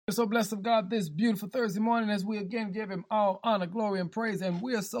We're so blessed of God this beautiful Thursday morning as we again give him all honor, glory, and praise. And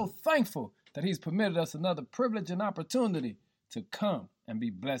we are so thankful that he's permitted us another privilege and opportunity to come and be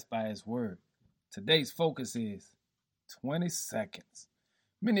blessed by his word. Today's focus is 20 seconds.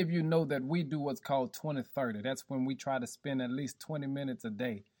 Many of you know that we do what's called 20-30. That's when we try to spend at least 20 minutes a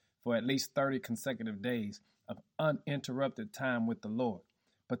day for at least 30 consecutive days of uninterrupted time with the Lord.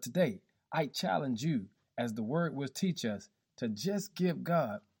 But today, I challenge you, as the word will teach us, to just give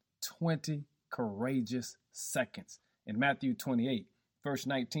God 20 courageous seconds. In Matthew 28, verse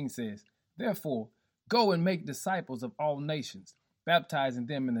 19 says, "Therefore, go and make disciples of all nations, baptizing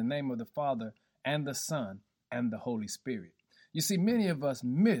them in the name of the Father and the Son and the Holy Spirit." You see, many of us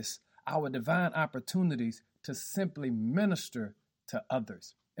miss our divine opportunities to simply minister to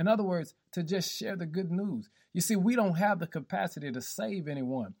others. In other words, to just share the good news. You see, we don't have the capacity to save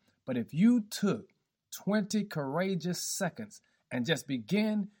anyone, but if you took 20 courageous seconds and just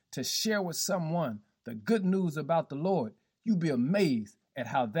begin to share with someone the good news about the Lord, you'd be amazed at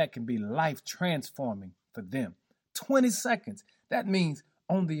how that can be life transforming for them. 20 seconds. That means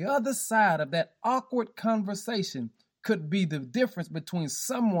on the other side of that awkward conversation could be the difference between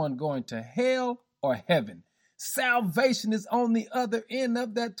someone going to hell or heaven. Salvation is on the other end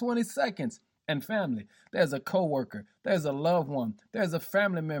of that 20 seconds. And family, there's a coworker, there's a loved one, there's a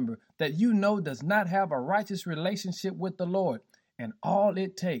family member that you know does not have a righteous relationship with the Lord. And all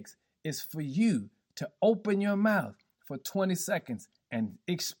it takes is for you to open your mouth for 20 seconds and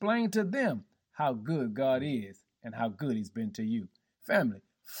explain to them how good God is and how good he's been to you. Family,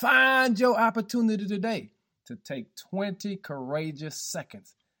 find your opportunity today to take 20 courageous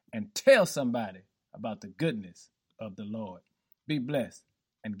seconds and tell somebody about the goodness of the Lord. Be blessed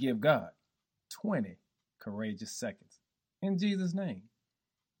and give God 20 courageous seconds. In Jesus' name,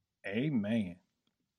 amen.